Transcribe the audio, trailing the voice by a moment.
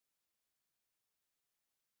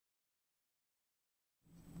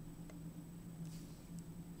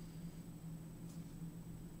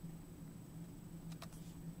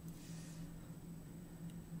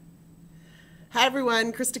Hi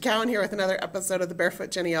everyone, Crista Cowan here with another episode of The Barefoot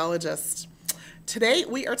Genealogist. Today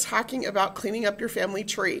we are talking about cleaning up your family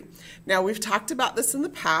tree. Now we've talked about this in the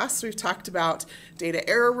past. We've talked about data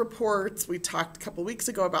error reports. We talked a couple weeks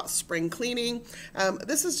ago about spring cleaning.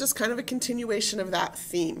 This is just kind of a continuation of that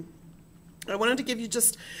theme. I wanted to give you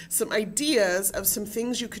just some ideas of some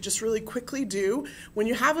things you could just really quickly do when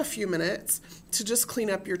you have a few minutes to just clean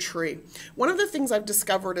up your tree. One of the things I've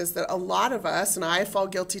discovered is that a lot of us, and I fall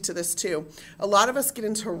guilty to this too, a lot of us get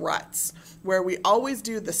into ruts where we always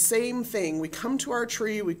do the same thing. We come to our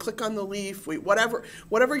tree, we click on the leaf,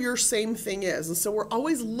 whatever your same thing is. And so we're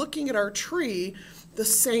always looking at our tree the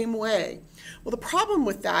same way. Well, the problem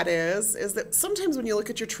with that is that sometimes when you look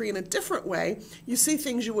at your tree in a different way, you see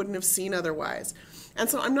things you wouldn't have seen otherwise. And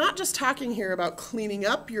so I'm not just talking here about cleaning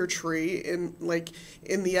up your tree in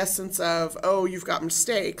the essence of, oh, you've got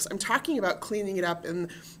mistakes. I'm talking about cleaning it up in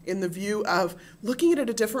the view of looking at it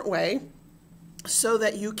a different way, so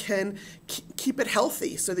that you can keep it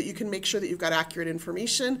healthy, so that you can make sure that you've got accurate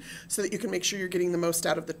information, so that you can make sure you're getting the most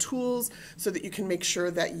out of the tools, so that you can make sure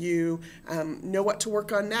that you know what to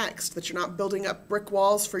work on next, that you're not building up brick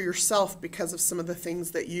walls for yourself because of some of the things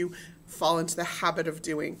that you fall into the habit of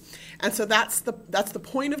doing. And so that's the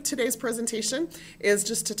point of today's presentation, is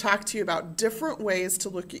just to talk to you about different ways to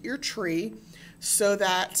look at your tree so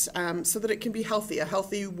that it can be healthy, a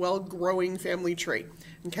healthy, well-growing family tree.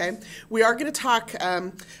 Okay, we are going to talk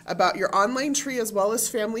about your online tree as well as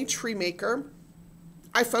Family Tree Maker.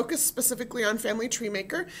 I focus specifically on Family Tree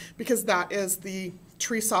Maker because that is the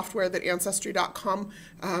tree software that Ancestry.com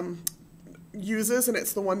uses, and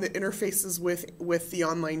it's the one that interfaces with the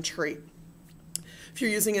online tree. If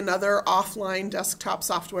you're using another offline desktop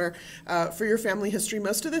software for your family history,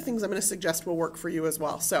 most of the things I'm going to suggest will work for you as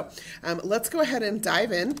well. So let's go ahead and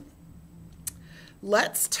dive in.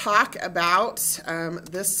 Let's talk about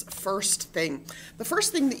this first thing. The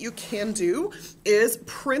first thing that you can do is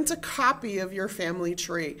print a copy of your family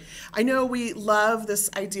tree. I know we love this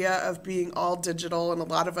idea of being all digital, and a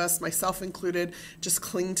lot of us, myself included, just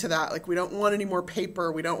cling to that. Like, we don't want any more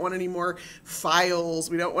paper, we don't want any more files,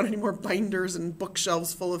 we don't want any more binders and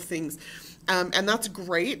bookshelves full of things. And that's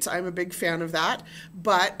great. I'm a big fan of that.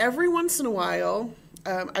 But every once in a while,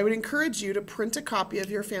 I would encourage you to print a copy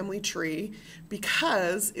of your family tree,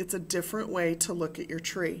 because it's a different way to look at your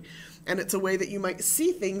tree. And it's a way that you might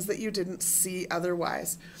see things that you didn't see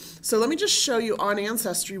otherwise. So let me just show you on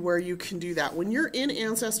Ancestry where you can do that. When you're in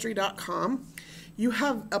Ancestry.com, you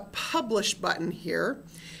have a Publish button here,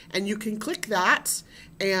 and you can click that,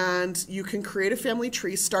 and you can create a family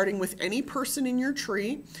tree starting with any person in your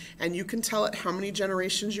tree, and you can tell it how many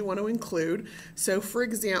generations you want to include. So for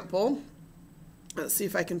example, let's see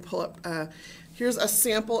if I can pull up, here's a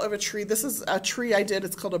sample of a tree. This is a tree I did.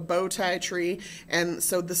 It's called a bow tie tree. And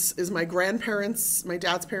so this is my grandparents, my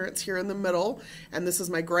dad's parents here in the middle. And this is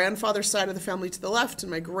my grandfather's side of the family to the left and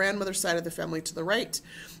my grandmother's side of the family to the right.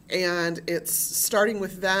 And it's starting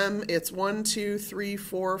with them. It's 1, 2, 3,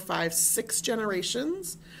 4, 5, 6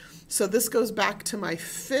 generations. So this goes back to my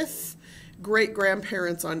 5th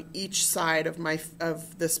great-grandparents on each side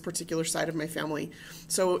of this particular side of my family.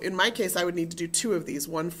 So in my case, I would need to do 2 of these,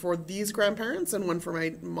 one for these grandparents and one for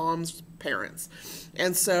my mom's parents.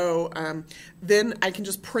 And so then I can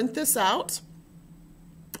just print this out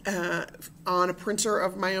on a printer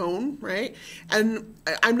of my own, right? And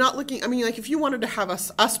I'm not looking, I mean, like, if you wanted to have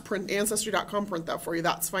us print, Ancestry.com print that for you,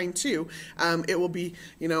 that's fine too. It will be,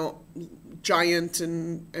 you know, giant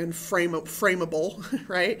and frameable,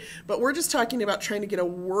 right? But we're just talking about trying to get a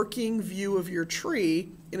working view of your tree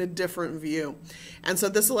in a different view. And so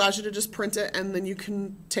this allows you to just print it, and then you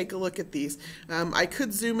can take a look at these. I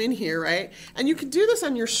could zoom in here, right? And you can do this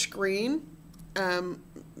on your screen.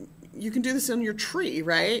 You can do this on your tree,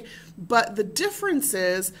 right? But the difference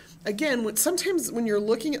is, again, sometimes when you're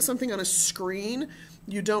looking at something on a screen,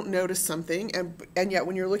 you don't notice something, and yet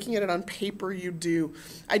when you're looking at it on paper, you do.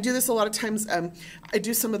 I do this a lot of times. I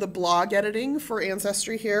do some of the blog editing for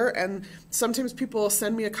Ancestry here, and sometimes people will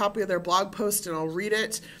send me a copy of their blog post, and I'll read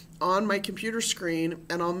it on my computer screen,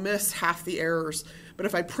 and I'll miss half the errors. But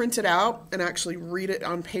if I print it out and actually read it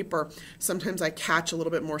on paper, sometimes I catch a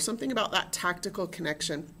little bit more. Something about that tactile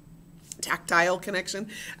connection.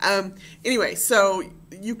 Anyway, so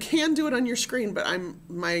you can do it on your screen, but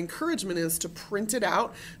my encouragement is to print it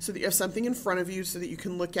out so that you have something in front of you so that you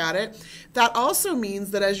can look at it. That also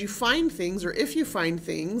means that as you find things, or if you find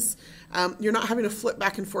things, you're not having to flip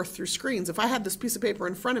back and forth through screens. If I had this piece of paper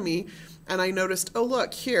in front of me and I noticed, oh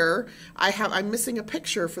look, here I'm missing a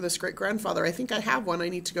picture for this great grandfather. I think I have one. I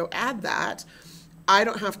need to go add that. I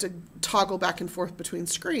don't have to toggle back and forth between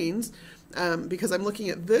screens because I'm looking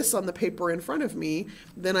at this on the paper in front of me.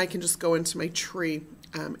 Then I can just go into my tree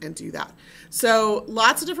and do that. So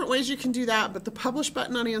lots of different ways you can do that, but the publish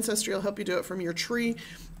button on Ancestry will help you do it from your tree.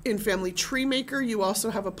 In Family Tree Maker, you also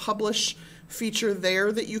have a publish feature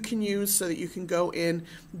there that you can use so that you can go in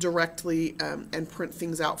directly and print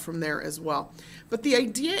things out from there as well. But the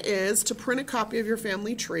idea is to print a copy of your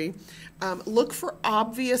family tree. Look for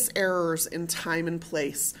obvious errors in time and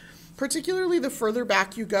place, particularly the further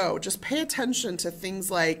back you go. Just pay attention to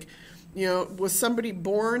things like, was somebody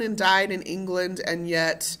born and died in England and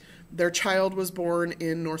yet their child was born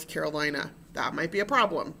in North Carolina? That might be a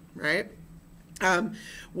problem, right?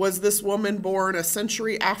 Was this woman born a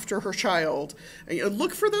century after her child?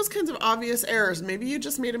 Look for those kinds of obvious errors. Maybe you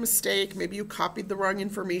just made a mistake. Maybe you copied the wrong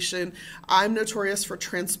information. I'm notorious for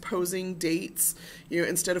transposing dates.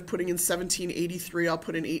 Instead of putting in 1783, I'll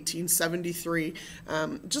put in 1873.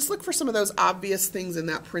 Just look for some of those obvious things in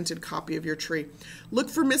that printed copy of your tree. Look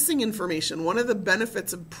for missing information. One of the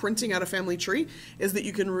benefits of printing out a family tree is that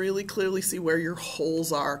you can really clearly see where your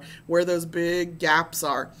holes are, where those big gaps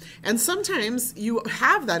are. And sometimes you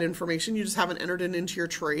have that information, you just haven't entered it into your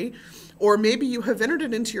tree. Or maybe you have entered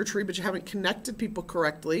it into your tree, but you haven't connected people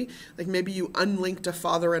correctly. Like maybe you unlinked a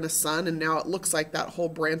father and a son, and now it looks like that whole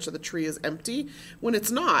branch of the tree is empty, when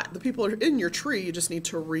it's not. The people are in your tree, you just need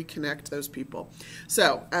to reconnect those people.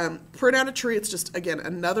 So print out a tree. It's just, again,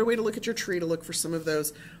 another way to look at your tree to look for some of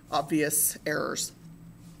those obvious errors.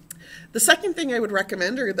 The second thing I would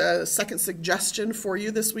recommend, or the second suggestion for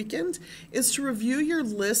you this weekend, is to review your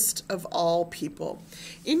list of all people.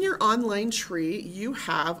 In your online tree, you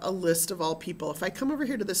have a list of all people. If I come over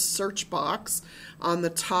here to this search box on the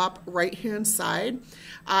top right-hand side,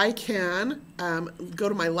 I can go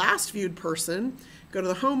to my last viewed person, go to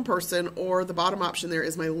the home person, or the bottom option there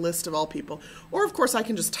is my list of all people. Or, of course, I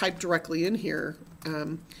can just type directly in here,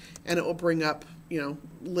 and it will bring up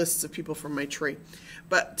lists of people from my tree.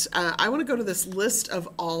 But I want to go to this list of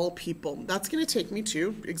all people. That's going to take me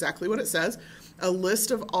to exactly what it says, a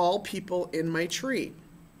list of all people in my tree.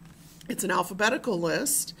 It's an alphabetical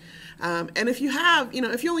list. And if you have,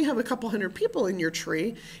 if you only have a couple hundred people in your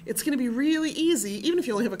tree, it's going to be really easy, even if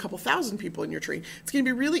you only have a couple thousand people in your tree, it's going to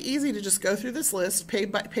be really easy to just go through this list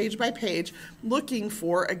page by page, looking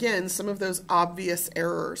for, again, some of those obvious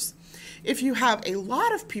errors. If you have a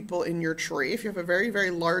lot of people in your tree, if you have a very,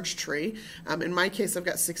 very large tree, in my case, I've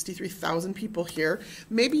got 63,000 people here,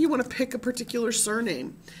 maybe you want to pick a particular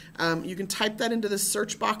surname. You can type that into the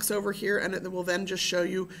search box over here, and it will then just show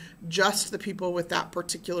you just the people with that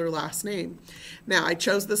particular last name. Now, I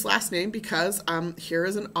chose this last name because here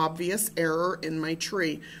is an obvious error in my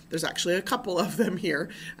tree. There's actually a couple of them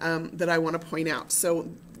here that I want to point out.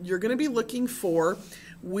 So you're going to be looking for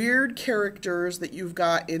weird characters that you've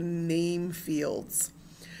got in name fields.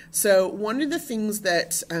 So one of the things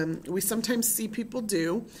that we sometimes see people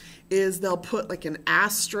do is they'll put like an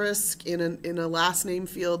asterisk in a last name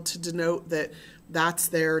field to denote that that's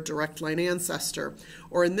their direct line ancestor.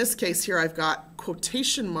 Or in this case here, I've got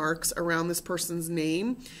quotation marks around this person's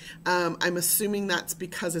name. I'm assuming that's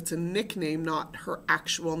because it's a nickname, not her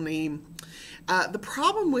actual name. The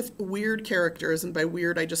problem with weird characters, and by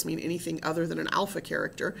weird I just mean anything other than an alpha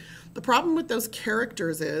character, the problem with those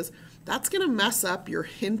characters is that's going to mess up your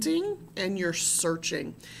hinting and your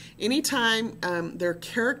searching. Anytime there are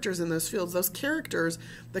characters in those fields, those characters,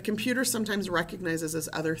 the computer sometimes recognizes as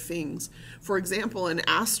other things. For example, an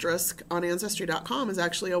asterisk on Ancestry.com is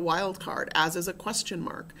actually a wildcard, as is a question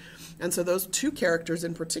mark. And so those two characters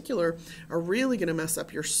in particular are really going to mess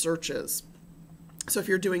up your searches. So if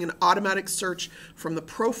you're doing an automatic search from the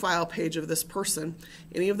profile page of this person,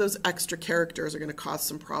 any of those extra characters are going to cause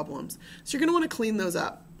some problems. So you're going to want to clean those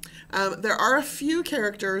up. There are a few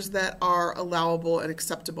characters that are allowable and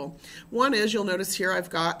acceptable. One is, you'll notice here I've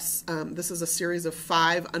got, this is a series of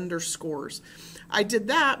 5 underscores. I did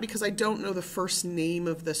that because I don't know the first name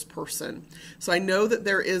of this person. So I know that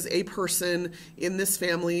there is a person in this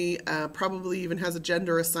family, probably even has a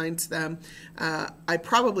gender assigned to them. I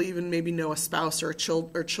probably even maybe know a spouse or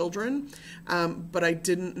children, but I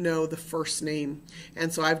didn't know the first name.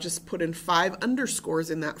 And so I've just put in 5 underscores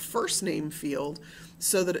in that first name field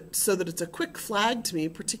so that it's a quick flag to me,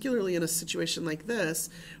 particularly in a situation like this,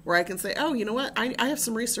 where I can say, oh, you know what, I have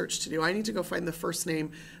some research to do. I need to go find the first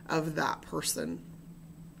name of that person.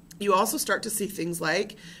 You also start to see things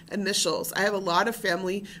like initials. I have a lot of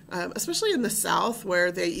family, especially in the South,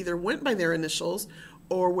 where they either went by their initials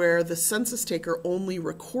or where the census taker only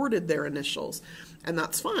recorded their initials. And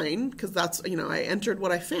that's fine, because that's, I entered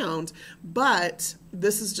what I found, but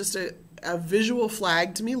this is just a visual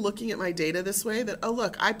flag to me looking at my data this way that, oh,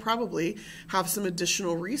 look, I probably have some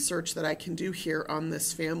additional research that I can do here on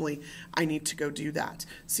this family. I need to go do that.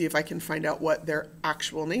 See if I can find out what their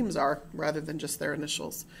actual names are rather than just their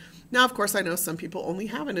initials. Now, of course, I know some people only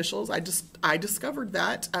have initials. I discovered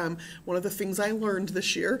that. One of the things I learned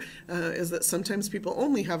this year is that sometimes people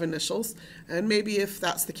only have initials. And maybe if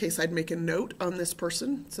that's the case, I'd make a note on this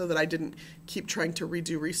person so that I didn't keep trying to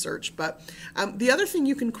redo research. But the other thing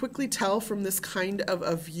you can quickly tell from this kind of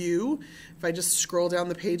a view, if I just scroll down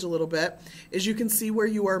the page a little bit, is you can see where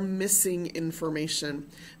you are missing information.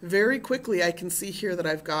 Very quickly, I can see here that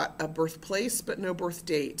I've got a birthplace but no birth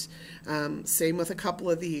date. Same with a couple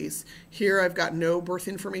of these. Here I've got no birth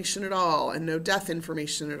information at all and no death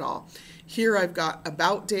information at all. Here I've got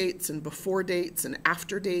about dates and before dates and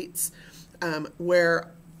after dates,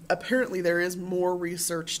 where apparently there is more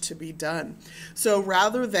research to be done. So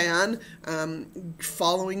rather than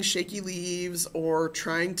following shaky leaves or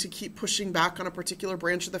trying to keep pushing back on a particular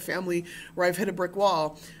branch of the family where I've hit a brick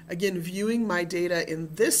wall, again, viewing my data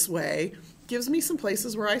in this way gives me some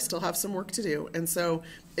places where I still have some work to do. And so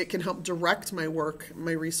it can help direct my work,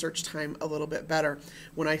 my research time a little bit better.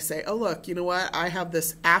 When I say, oh, look, you know what? I have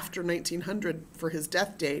this after 1900 for his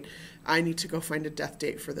death date. I need to go find a death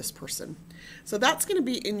date for this person. So that's going to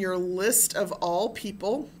be in your list of all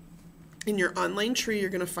people. In your online tree, you're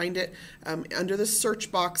going to find it under the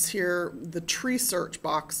search box here, the tree search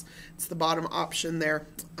box. It's the bottom option there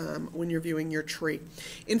when you're viewing your tree.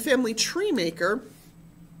 In Family Tree Maker,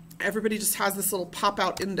 everybody just has this little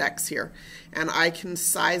pop-out index here, and I can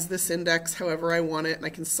size this index however I want it, and I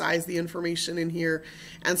can size the information in here,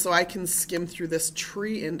 and so I can skim through this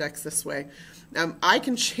tree index this way. I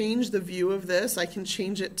can change the view of this. I can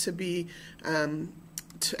change it to be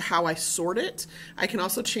to how I sort it. I can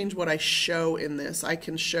also change what I show in this. I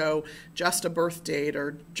can show just a birth date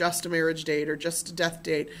or just a marriage date or just a death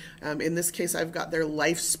date. In this case, I've got their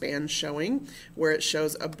lifespan showing, where it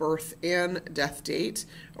shows a birth and death date,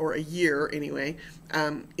 or a year anyway,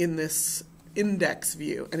 in this index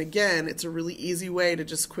view. And again, it's a really easy way to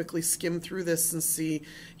just quickly skim through this and see,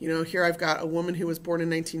 you know, here I've got a woman who was born in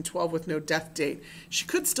 1912 with no death date. She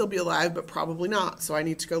could still be alive, but probably not. So I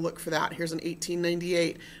need to go look for that. Here's an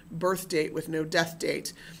 1898 birth date with no death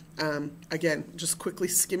date. Again, just quickly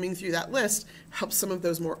skimming through that list helps some of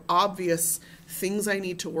those more obvious things I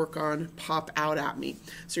need to work on pop out at me.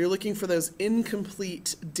 So you're looking for those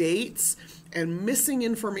incomplete dates and missing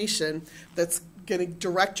information that's going to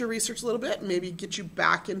direct your research a little bit, maybe get you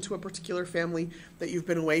back into a particular family that you've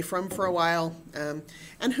been away from for a while.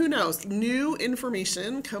 And who knows, new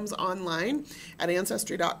information comes online at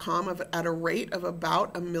Ancestry.com at a rate of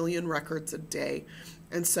about 1 million records a day.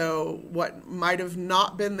 And so what might have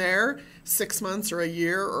not been there 6 months or a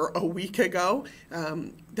year or a week ago,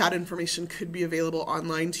 that information could be available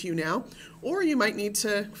online to you now. Or you might need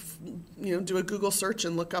to, you know, do a Google search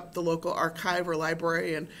and look up the local archive or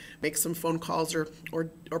library and make some phone calls or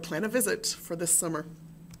plan a visit for this summer.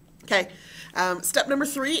 Okay, step number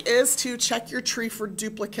 3 is to check your tree for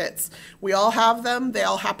duplicates. We all have them. They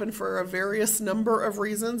all happen for a various number of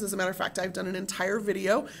reasons. As a matter of fact, I've done an entire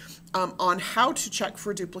video on how to check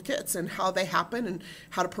for duplicates and how they happen and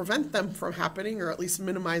how to prevent them from happening, or at least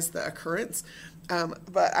minimize the occurrence.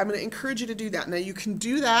 But I'm going to encourage you to do that. Now, you can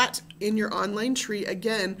do that in your online tree,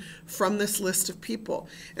 again, from this list of people.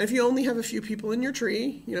 And if you only have a few people in your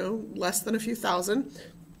tree, you know, less than a few thousand,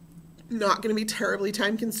 not going to be terribly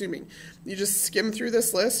time consuming. You just skim through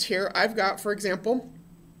this list. Here I've got, for example,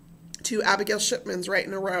 2 Abigail Shipmans right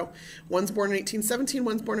in a row. One's born in 1817,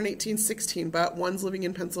 one's born in 1816, but one's living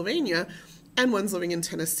in Pennsylvania and one's living in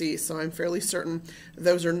Tennessee. So I'm fairly certain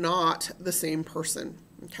those are not the same person.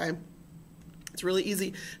 Okay. It's really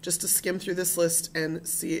easy just to skim through this list and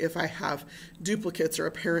see if I have duplicates or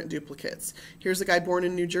apparent duplicates. Here's a guy born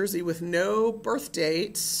in New Jersey with no birth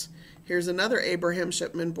date. Here's another Abraham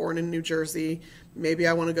Shipman born in New Jersey. Maybe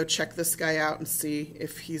I want to go check this guy out and see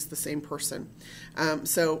if he's the same person.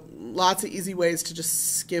 So lots of easy ways to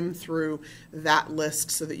just skim through that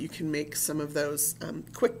list so that you can make some of those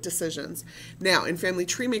quick decisions. Now, in Family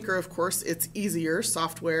Tree Maker, of course, it's easier.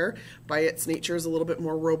 Software, by its nature, is a little bit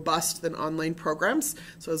more robust than online programs.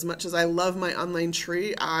 So as much as I love my online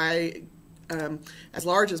tree, as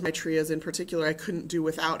large as my tree is in particular, I couldn't do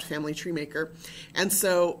without Family Tree Maker. And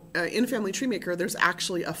so in Family Tree Maker, there's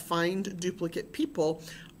actually a Find Duplicate People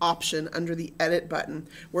option under the edit button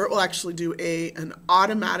where it will actually do an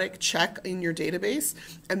automatic check in your database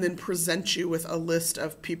and then present you with a list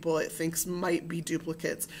of people it thinks might be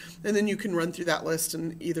duplicates. And then you can run through that list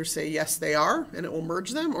and either say yes they are and it will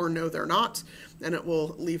merge them, or no they're not, and it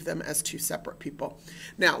will leave them as two separate people.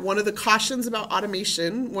 Now, one of the cautions about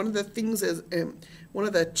automation, one of the things is, one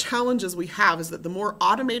of the challenges we have is that the more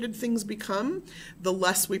automated things become, the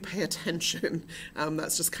less we pay attention.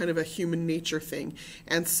 That's just kind of a human nature thing.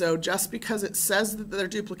 And so just because it says that they're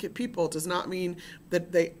duplicate people does not mean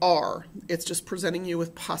that they are. It's just presenting you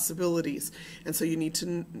with possibilities. And so you need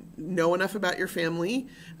to know enough about your family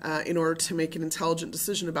in order to make an intelligent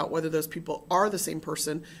decision about whether those people are the same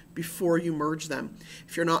person before you merge them.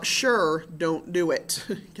 If you're not sure, don't do it,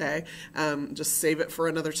 okay? Just save it for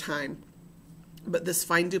another time. But this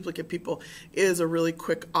Find Duplicate People is a really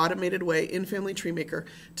quick automated way in Family Tree Maker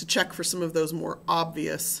to check for some of those more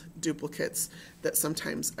obvious duplicates that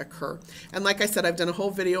sometimes occur. And like I said, I've done a whole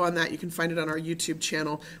video on that. You can find it on our YouTube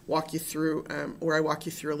channel, where I walk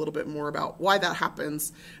you through a little bit more about why that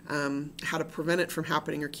happens, how to prevent it from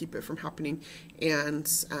happening or keep it from happening,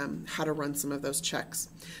 and how to run some of those checks.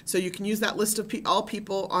 So you can use that list of all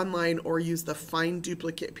people online, or use the Find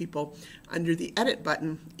Duplicate People under the Edit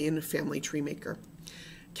button in Family Tree Maker.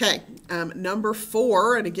 Okay, number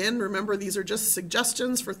 4, and again, remember these are just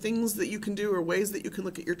suggestions for things that you can do or ways that you can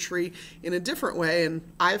look at your tree in a different way, and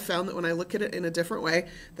I've found that when I look at it in a different way,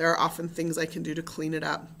 there are often things I can do to clean it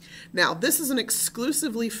up. Now, this is an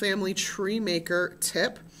exclusively Family Tree Maker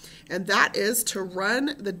tip, and that is to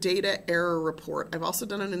run the data error report. I've also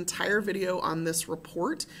done an entire video on this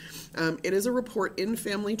report. It is a report in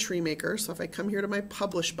Family Tree Maker, so if I come here to my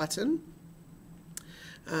Publish button,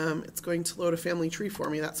 it's going to load a family tree for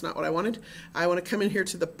me. That's not what I wanted. I want to come in here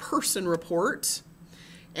to the person report,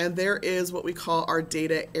 and there is what we call our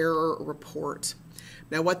data error report.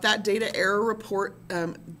 Now, what that data error report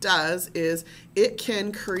does is it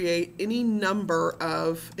can create any number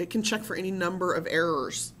of, it can check for any number of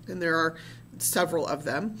errors, and there are several of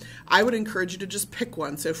them. I would encourage you to just pick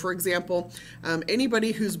one. So for example,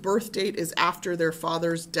 anybody whose birth date is after their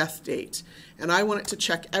father's death date, and I want it to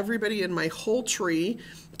check everybody in my whole tree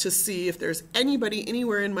to see if there's anybody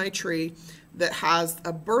anywhere in my tree that has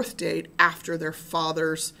a birth date after their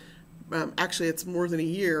father's, actually it's more than a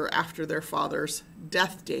year after their father's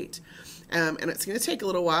death date. And it's going to take a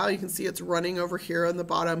little while. You can see it's running over here on the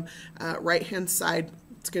bottom right hand side.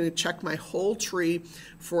 It's going to check my whole tree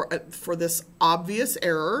for this obvious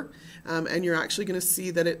error, and you're actually going to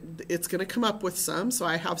see that it's going to come up with some. So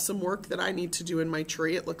I have some work that I need to do in my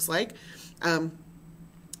tree, it looks like,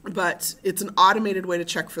 but it's an automated way to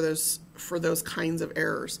check for those kinds of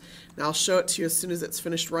errors. Now I'll show it to you as soon as it's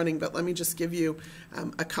finished running, but let me just give you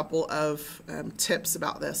a couple of tips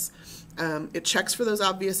about this. It checks for those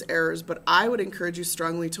obvious errors, but I would encourage you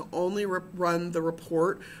strongly to only run the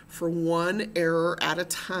report for one error at a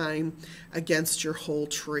time against your whole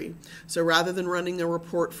tree. So rather than running a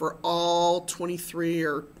report for all 23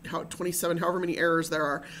 or 27, however many errors there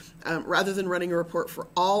are, rather than running a report for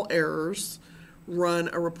all errors, run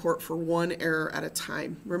a report for one error at a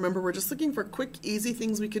time. Remember, we're just looking for quick, easy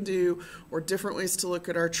things we can do or different ways to look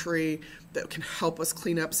at our tree that can help us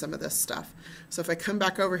clean up some of this stuff. So if I come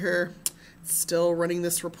back over here, it's still running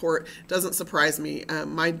this report. Doesn't surprise me.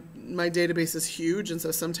 My database is huge, and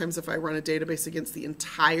so sometimes if I run a database against the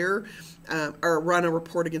entire, or run a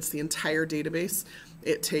report against the entire database,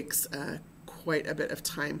 it takes quite a bit of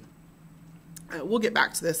time. We'll get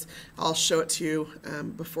back to this. I'll show it to you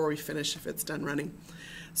before we finish if it's done running.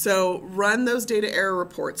 So run those data error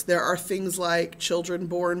reports. There are things like children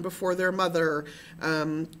born before their mother,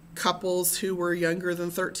 couples who were younger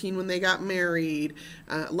than 13 when they got married,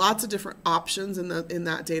 lots of different options in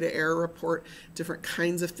that data error report, different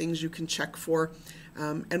kinds of things you can check for.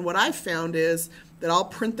 And what I've found is that I'll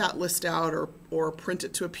print that list out or print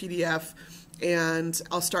it to a PDF, and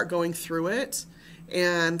I'll start going through it.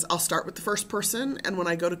 And I'll start with the first person, and when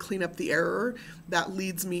I go to clean up the error, that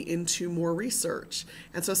leads me into more research.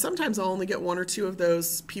 And so sometimes I'll only get one or two of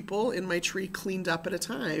those people in my tree cleaned up at a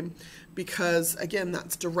time because, again,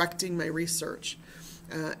 that's directing my research.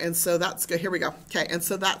 And so that's good. Here we go. Okay, and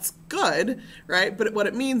so that's good, right? But what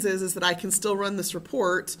it means is that I can still run this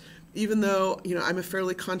report even though, you know, I'm a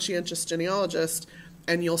fairly conscientious genealogist,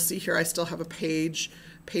 and you'll see here I still have a page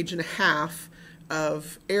and a half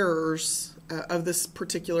of errors of this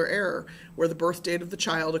particular error where the birth date of the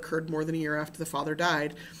child occurred more than a year after the father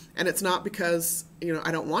died. And it's not because, you know,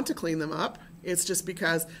 I don't want to clean them up. It's just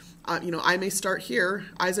because, you know, I may start here,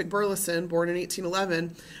 Isaac Burleson, born in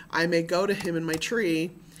 1811. I may go to him in my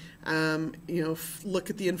tree look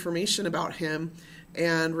at the information about him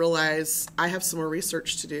and realize I have some more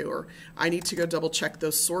research to do, or I need to go double check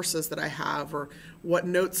those sources that I have, or what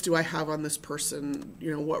notes do I have on this person,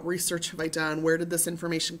 what research have I done, where did this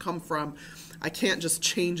information come from? I can't just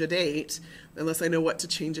change a date unless I know what to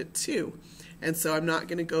change it to. And so I'm not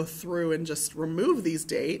going to go through and just remove these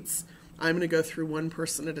dates. I'm going to go through one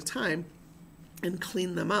person at a time and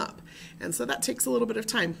clean them up. And so that takes a little bit of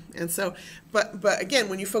time. And so, but again,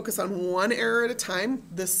 when you focus on one error at a time,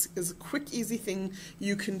 this is a quick, easy thing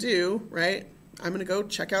you can do, right? I'm going to go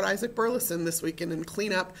check out Isaac Burleson this weekend and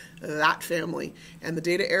clean up that family. And the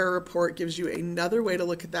data error report gives you another way to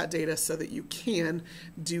look at that data so that you can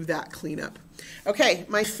do that cleanup. Okay,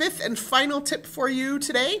 my fifth and final tip for you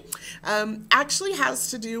today actually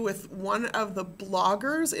has to do with one of the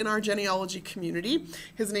bloggers in our genealogy community.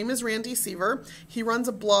 His name is Randy Seaver. He runs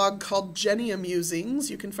a blog called Jenny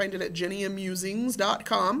Musings. You can find it at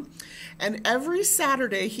jennymusings.com. And every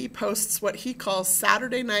Saturday he posts what he calls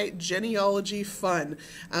Saturday Night Genealogy Fun,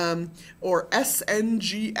 or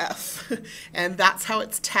SNGF. And that's how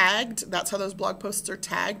it's tagged. That's how those blog posts are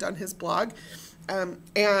tagged on his blog.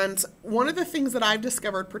 And one of the things that I've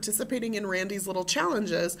discovered participating in Randy's little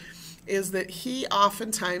challenges is that he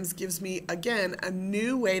oftentimes gives me, again, a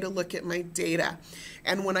new way to look at my data.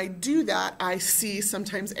 And when I do that, I see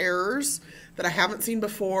sometimes errors that I haven't seen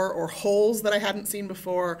before, or holes that I hadn't seen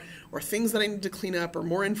before, or things that I need to clean up, or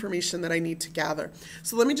more information that I need to gather.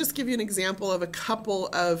 So let me just give you an example of a couple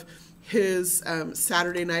of his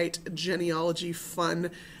Saturday Night Genealogy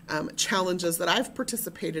Fun challenges that I've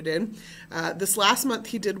participated in. This last month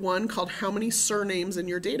he did one called How Many Surnames in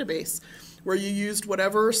Your Database, where you used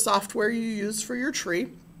whatever software you use for your tree,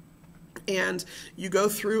 and you go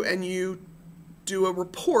through and you do a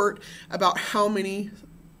report about how many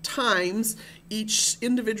times each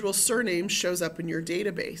individual surname shows up in your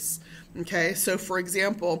database. Okay, so for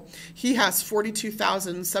example, he has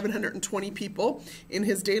 42,720 people in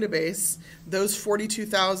his database. Those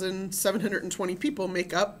 42,720 people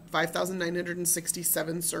make up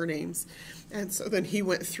 5,967 surnames. And so then he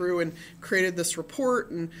went through and created this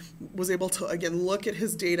report and was able to, again, look at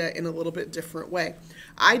his data in a little bit different way.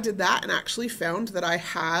 I did that and actually found that I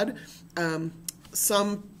had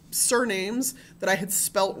some surnames that I had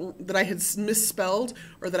misspelled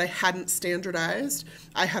or that I hadn't standardized.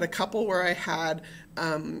 I had a couple where I had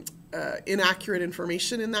inaccurate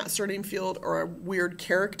information in that surname field, or a weird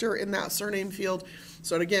character in that surname field.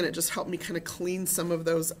 So again, it just helped me kind of clean some of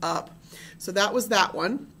those up. So that was that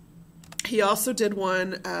one. He also did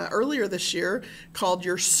one earlier this year called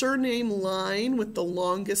Your Surname Line with the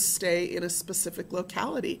Longest Stay in a Specific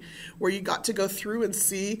Locality, where you got to go through and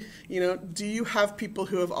see, do you have people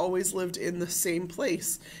who have always lived in the same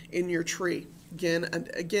place in your tree?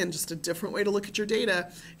 Again, just a different way to look at your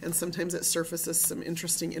data, and sometimes it surfaces some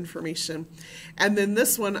interesting information. And then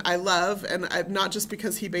this one I love, and not just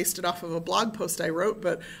because he based it off of a blog post I wrote,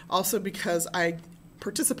 but also because I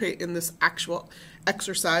participate in this actual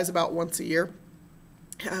exercise about once a year.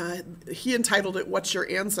 He entitled it, What's Your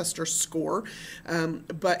Ancestor Score?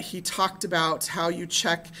 But he talked about how you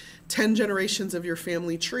check 10 generations of your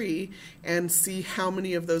family tree and see how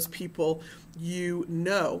many of those people you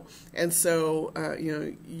know. And so,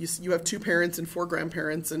 you have 2 parents and 4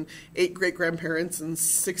 grandparents and 8 great-grandparents and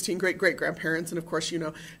 16 great-great-grandparents. And of course,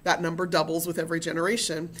 that number doubles with every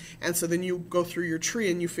generation. And so then you go through your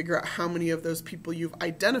tree and you figure out how many of those people you've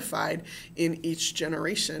identified in each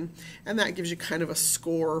generation. And that gives you kind of a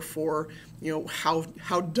score for, how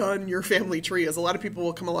done your family tree is. A lot of people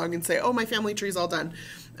will come along and say, oh, my family tree is all done.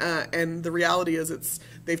 And the reality is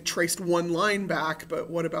they've traced one line back, but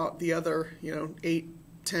what about the other, 8,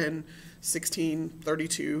 10, 16,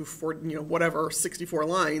 32, 40, whatever, 64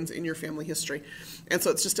 lines in your family history. And so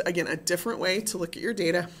it's just, again, a different way to look at your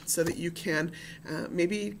data so that you can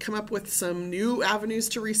maybe come up with some new avenues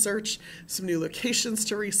to research, some new locations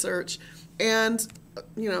to research, and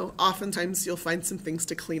oftentimes you'll find some things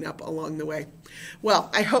to clean up along the way. Well,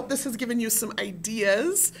 I hope this has given you some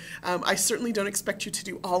ideas. I certainly don't expect you to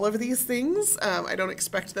do all of these things. I don't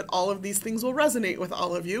expect that all of these things will resonate with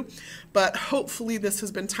all of you, but hopefully this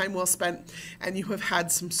has been time well spent and you have had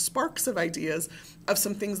some sparks of ideas of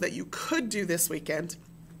some things that you could do this weekend.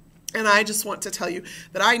 And I just want to tell you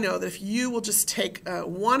that I know that if you will just take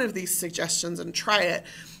one of these suggestions and try it,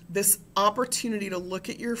 this opportunity to look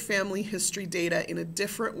at your family history data in a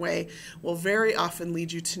different way will very often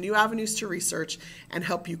lead you to new avenues to research and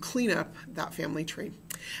help you clean up that family tree.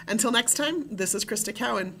 Until next time, this is Crista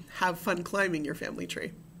Cowan. Have fun climbing your family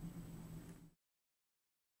tree.